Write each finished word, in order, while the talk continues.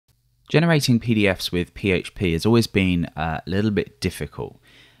Generating PDFs with PHP has always been a little bit difficult,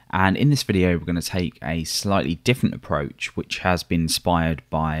 and in this video we're going to take a slightly different approach which has been inspired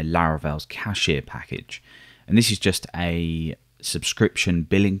by Laravel's Cashier package. And this is just a subscription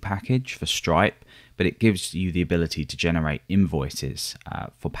billing package for Stripe, but it gives you the ability to generate invoices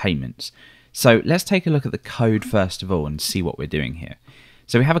for payments. So let's take a look at the code first of all and see what we're doing here.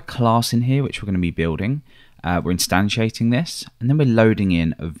 So we have a class in here which we're going to be building. We're instantiating this, and then we're loading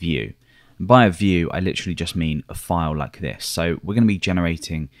in a view. And by a view, I literally just mean a file like this. So we're going to be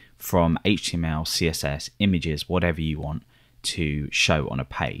generating from HTML, CSS, images, whatever you want to show on a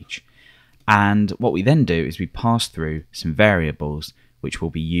page. And what we then do is we pass through some variables which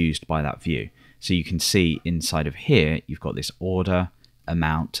will be used by that view. So you can see inside of here, you've got this order,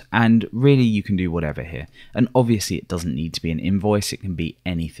 amount, and really you can do whatever here. And obviously it doesn't need to be an invoice, it can be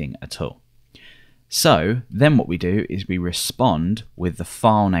anything at all. So then what we do is we respond with the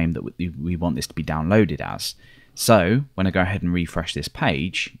file name that we want this to be downloaded as. So when I go ahead and refresh this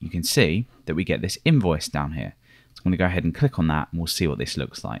page, you can see that we get this invoice down here. So I'm going to go ahead and click on that and we'll see what this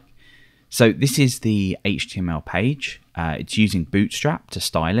looks like. So this is the HTML page. It's using Bootstrap to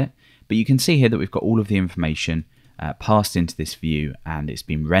style it, but you can see here that we've got all of the information passed into this view and it's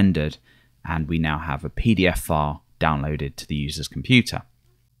been rendered, and we now have a PDF file downloaded to the user's computer.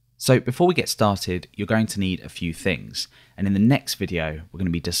 So before we get started, you're going to need a few things, and in the next video we're going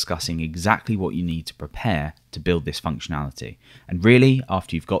to be discussing exactly what you need to prepare to build this functionality. And really,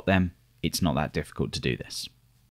 after you've got them, it's not that difficult to do this.